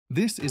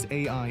This is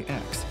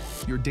AIX,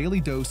 your daily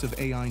dose of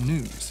AI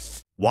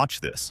news. Watch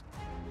this.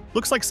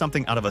 Looks like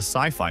something out of a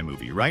sci-fi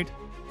movie, right?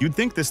 You'd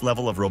think this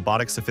level of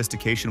robotic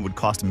sophistication would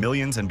cost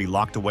millions and be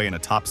locked away in a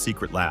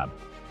top-secret lab.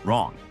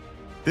 Wrong.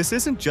 This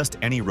isn't just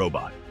any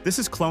robot. This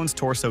is Clone's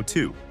Torso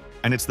 2,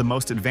 and it's the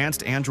most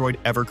advanced android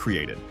ever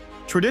created.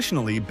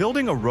 Traditionally,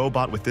 building a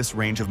robot with this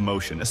range of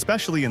motion,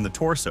 especially in the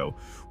torso,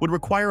 would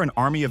require an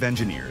army of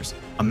engineers,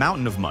 a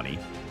mountain of money,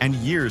 and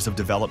years of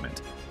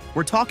development.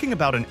 We're talking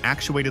about an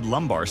actuated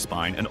lumbar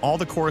spine and all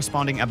the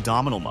corresponding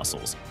abdominal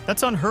muscles.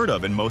 That's unheard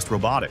of in most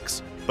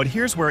robotics. But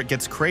here's where it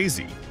gets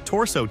crazy.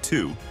 Torso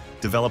 2,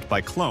 developed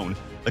by Clone,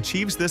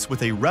 achieves this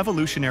with a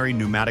revolutionary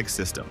pneumatic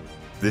system.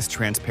 This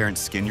transparent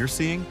skin you're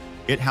seeing?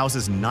 It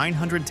houses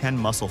 910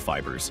 muscle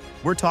fibers.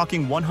 We're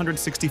talking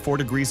 164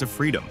 degrees of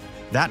freedom.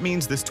 That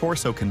means this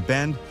torso can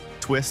bend,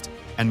 twist,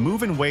 and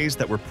move in ways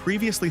that were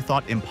previously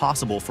thought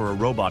impossible for a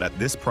robot at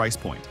this price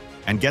point.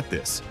 And get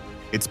this,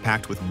 it's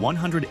packed with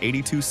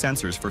 182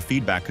 sensors for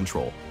feedback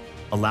control,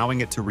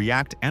 allowing it to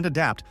react and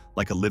adapt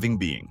like a living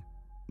being.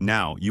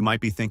 Now, you might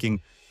be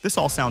thinking, this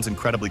all sounds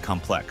incredibly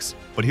complex,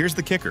 but here's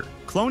the kicker.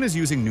 Clone is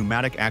using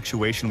pneumatic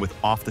actuation with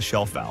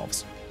off-the-shelf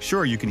valves.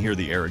 Sure, you can hear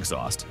the air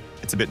exhaust.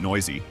 It's a bit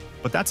noisy,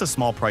 but that's a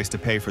small price to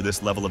pay for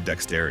this level of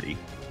dexterity.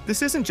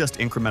 This isn't just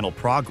incremental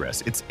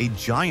progress, it's a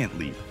giant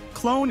leap.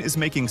 Clone is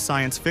making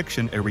science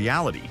fiction a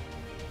reality,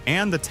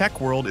 and the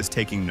tech world is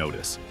taking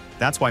notice.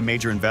 That's why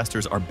major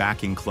investors are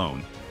backing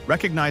Clone,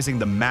 recognizing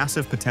the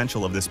massive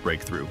potential of this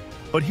breakthrough.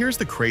 But here's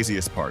the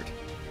craziest part.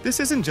 This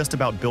isn't just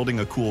about building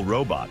a cool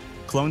robot.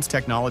 Clone's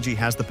technology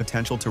has the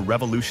potential to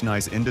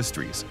revolutionize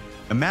industries.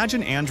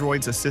 Imagine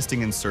androids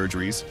assisting in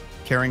surgeries,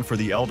 caring for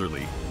the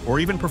elderly, or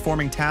even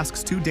performing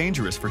tasks too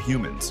dangerous for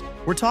humans.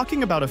 We're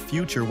talking about a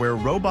future where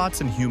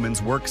robots and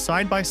humans work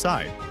side by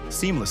side,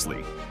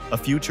 seamlessly. A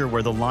future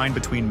where the line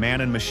between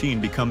man and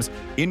machine becomes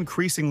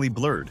increasingly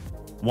blurred.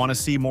 Want to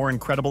see more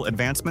incredible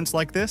advancements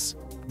like this?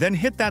 Then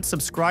hit that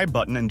subscribe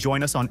button and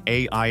join us on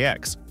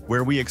AIX,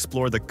 where we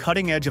explore the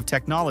cutting edge of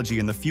technology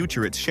and the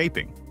future it's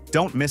shaping.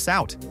 Don't miss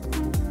out!